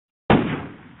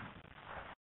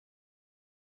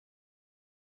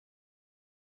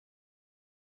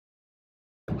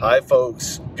Hi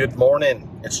folks, good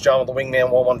morning. It's John with the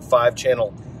Wingman 115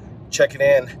 channel checking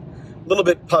in. A little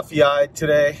bit puffy-eyed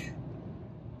today.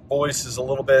 Voice is a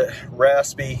little bit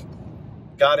raspy.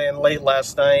 Got in late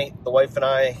last night. The wife and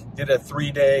I did a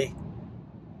 3-day,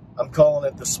 I'm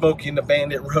calling it the Smokey and the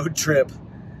Bandit road trip.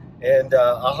 And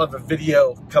I'll have a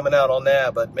video coming out on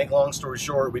that, but make long story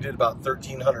short, we did about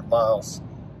 1,300 miles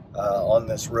on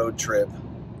this road trip.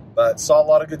 But saw a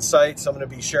lot of good sights. I'm going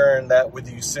to be sharing that with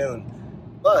you soon.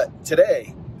 But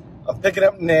today, I'm picking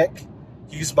up Nick.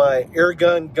 He's my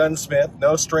airgun gunsmith,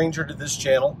 no stranger to this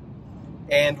channel.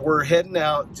 And we're heading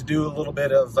out to do a little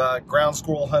bit of ground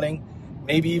squirrel hunting,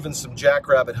 maybe even some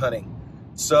jackrabbit hunting.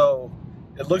 So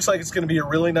it looks like it's going to be a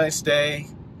really nice day,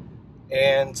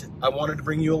 and I wanted to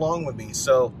bring you along with me.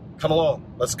 So come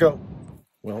along, let's go.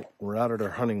 Well, we're out at our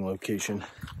hunting location.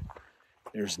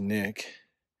 There's Nick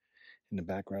in the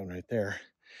background right there.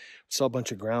 Saw a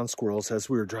bunch of ground squirrels as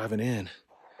we were driving in.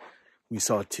 We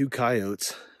saw 2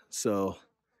 coyotes, so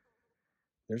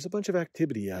there's a bunch of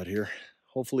activity out here.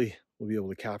 Hopefully we'll be able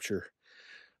to capture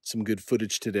some good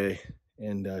footage today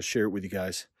and share it with you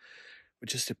guys. But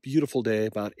just a beautiful day,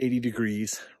 about 80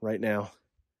 degrees right now.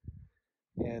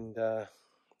 And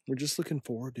we're just looking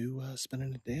forward to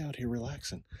spending a day out here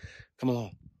relaxing. Come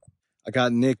along. I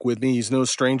got Nick with me. He's no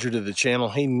stranger to the channel.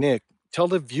 Hey, Nick, tell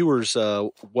the viewers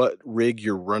what rig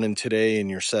you're running today in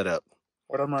your setup.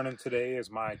 What I'm running today is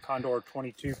my Condor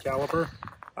 22 caliber.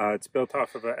 It's built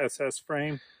off of a SS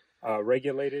frame,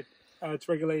 regulated. It's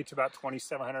regulated to about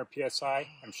 2,700 PSI.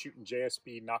 I'm shooting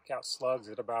JSB knockout slugs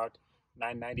at about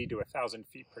 990 to 1,000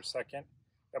 feet per second.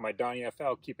 Got my Donnie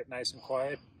FL, keep it nice and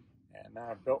quiet. And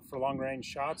built for long range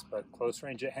shots, but close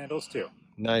range it handles too.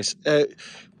 Nice.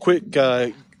 Quick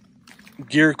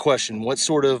gear question. What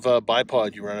sort of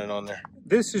bipod you running on there?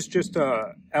 This is just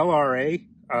a LRA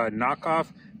knockoff.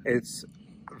 It's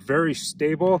very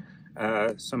stable.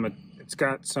 It's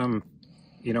got some,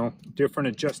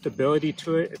 different adjustability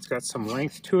to it. It's got some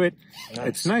length to it. Nice.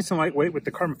 It's nice and lightweight with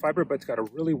the carbon fiber, but it's got a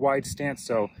really wide stance.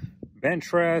 So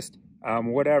bench rest,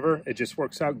 whatever, it just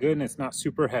works out good, and it's not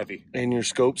super heavy. And your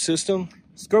scope system?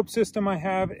 Scope system I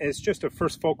have is just a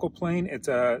first focal plane. It's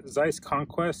a Zeiss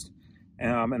Conquest.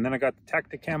 And then I got the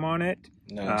Tacticam on it.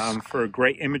 Nice. For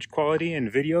great image quality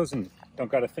and videos, and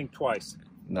don't got to think twice.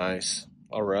 Nice.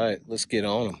 All right, let's get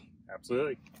on them.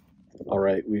 Absolutely. All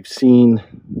right, we've seen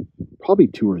probably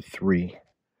 2 or 3.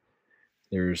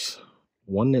 There's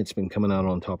one that's been coming out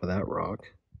on top of that rock.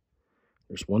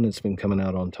 There's one that's been coming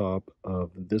out on top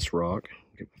of this rock.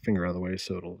 Get my finger out of the way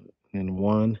so it'll, and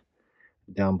one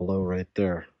down below right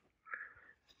there.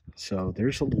 So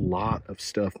there's a lot of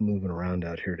stuff moving around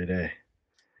out here today.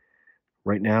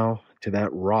 Right now, to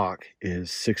that rock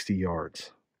is 60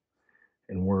 yards.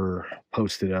 And we're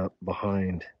posted up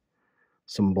behind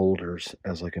some boulders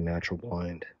as like a natural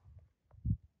blind.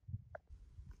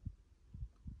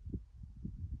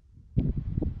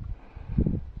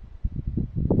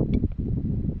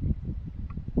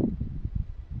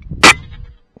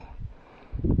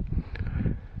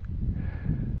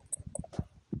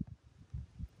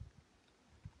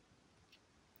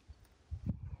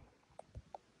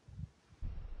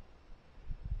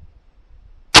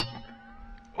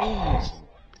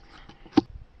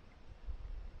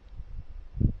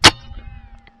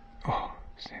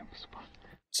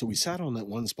 So we sat on that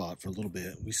one spot for a little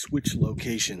bit. We switched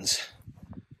locations.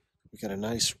 We got a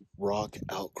nice rock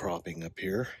outcropping up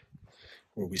here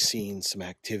where we've seen some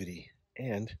activity,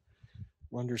 and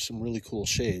we're under some really cool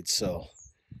shades. So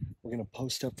we're going to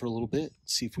post up for a little bit,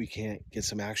 see if we can't get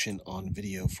some action on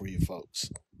video for you folks.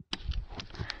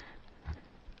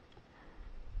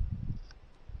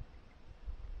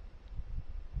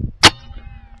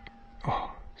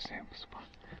 Oh, sample spot.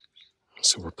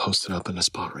 So we're posted up in a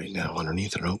spot right now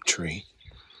underneath an oak tree.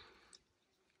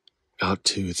 Out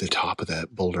to the top of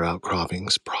that boulder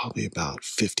outcroppings, probably about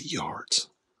 50 yards.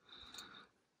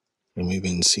 And we've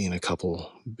been seeing a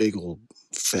couple big old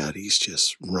fatties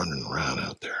just running around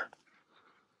out there.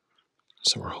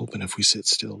 So we're hoping if we sit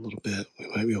still a little bit, we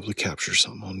might be able to capture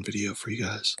something on video for you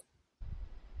guys.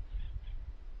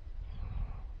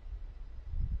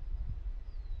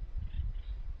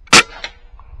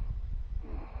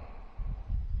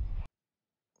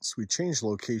 So we changed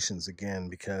locations again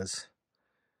because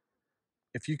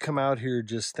if you come out here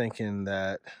just thinking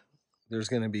that there's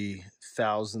going to be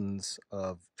thousands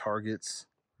of targets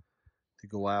to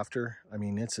go after, I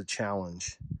mean, it's a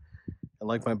challenge. And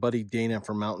like my buddy Dana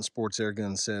from Mountain Sports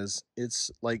Airguns says,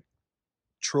 it's like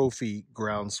trophy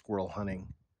ground squirrel hunting.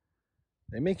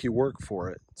 They make you work for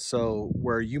it. So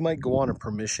where you might go on a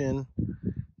permission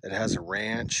that has a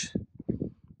ranch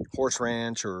horse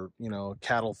ranch or, you know,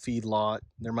 cattle feed lot,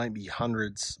 there might be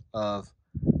hundreds of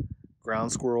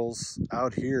ground squirrels.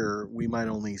 Out here, we might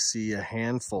only see a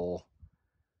handful.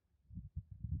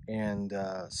 And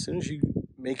as soon as you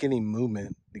make any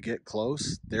movement to get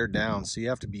close, they're down. So you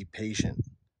have to be patient.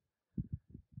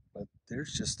 But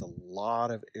there's just a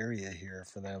lot of area here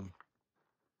for them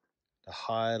to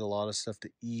hide, a lot of stuff to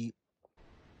eat.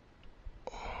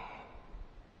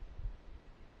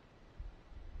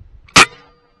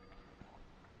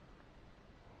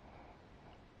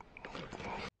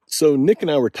 So Nick and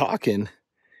I were talking.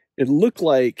 It looked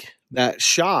like that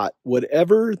shot,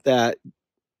 whatever that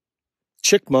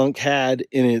chickmunk had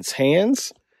in its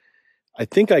hands, I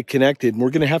think I connected. And we're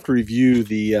going to have to review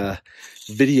the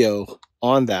video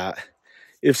on that.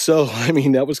 If so, I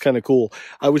mean, that was kind of cool.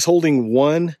 I was holding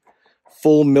one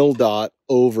full mil dot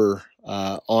over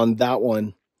on that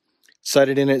one,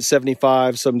 sighted in at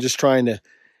 75. So I'm just trying to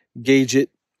gauge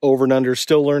it over and under.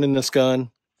 Still learning this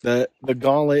gun. The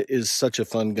Gauntlet is such a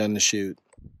fun gun to shoot.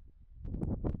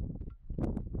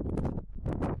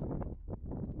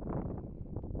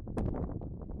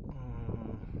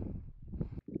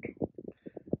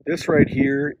 This right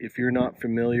here, if you're not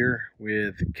familiar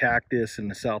with cactus in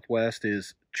the Southwest,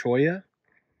 is cholla.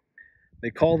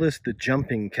 They call this the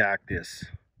jumping cactus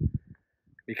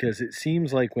because it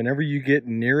seems like whenever you get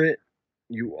near it,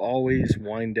 you always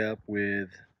wind up with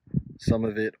some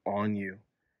of it on you.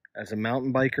 As a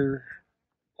mountain biker,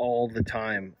 all the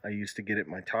time, I used to get it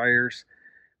in my tires,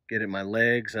 get it in my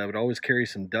legs. I would always carry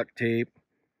some duct tape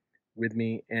with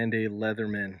me and a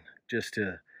Leatherman just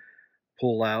to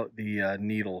pull out the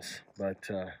needles. But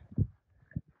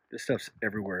this stuff's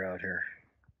everywhere out here.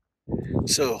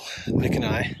 So Nick and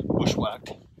I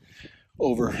bushwhacked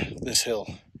over this hill.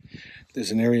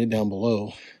 There's an area down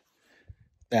below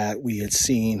that we had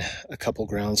seen a couple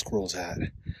ground squirrels at.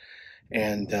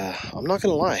 And I'm not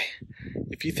gonna lie,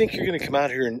 if you think you're gonna come out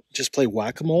here and just play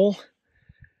whack-a-mole,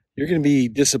 you're gonna be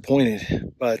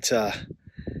disappointed. But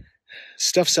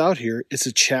stuff's out here, it's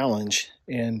a challenge,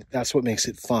 and that's what makes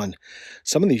it fun.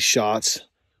 Some of these shots,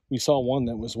 we saw one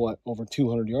that was what, over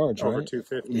 200 yards, right? Over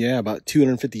 250. Yeah, about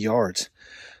 250 yards.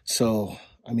 So,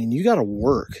 I mean, you gotta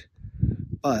work,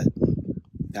 but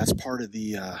that's part of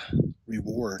the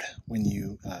reward when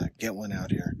you get one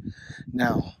out here.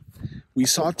 Now, we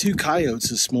saw 2 coyotes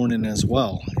this morning as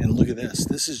well, and look at this.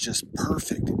 This is just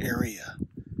perfect area.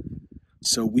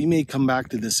 So we may come back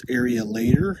to this area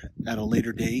later, at a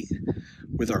later date,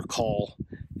 with our call,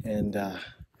 and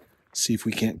see if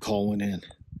we can't call one in.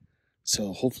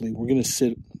 So hopefully we're gonna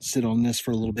sit on this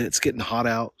for a little bit. It's getting hot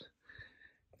out,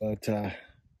 but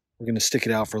we're gonna stick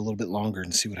it out for a little bit longer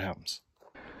and see what happens.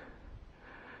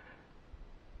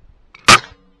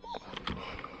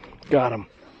 Got him.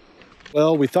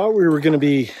 Well, we thought we were going to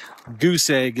be goose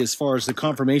egg as far as the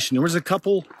confirmation. There was a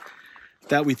couple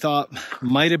that we thought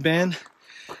might have been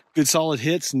good solid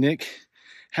hits. Nick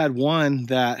had one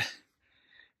that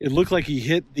it looked like he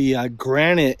hit the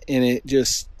granite and it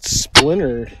just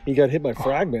splintered. He got hit by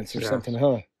fragments or something,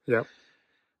 huh? Yep.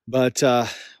 But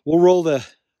we'll roll the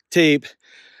tape,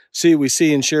 see what we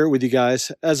see, and share it with you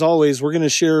guys. As always, we're going to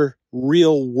share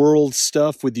real world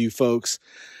stuff with you folks.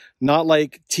 Not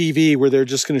like TV where they're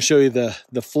just going to show you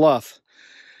the fluff.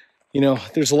 You know,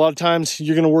 there's a lot of times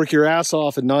you're going to work your ass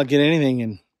off and not get anything.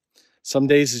 And some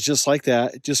days it's just like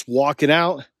that. Just walking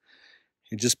out,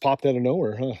 it just popped out of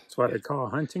nowhere, huh? That's what I call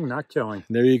hunting, not killing.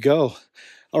 There you go.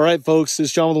 All right, folks. This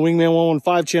is John with the Wingman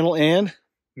 115 channel and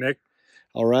Nick.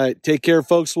 All right. Take care,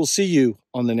 folks. We'll see you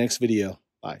on the next video.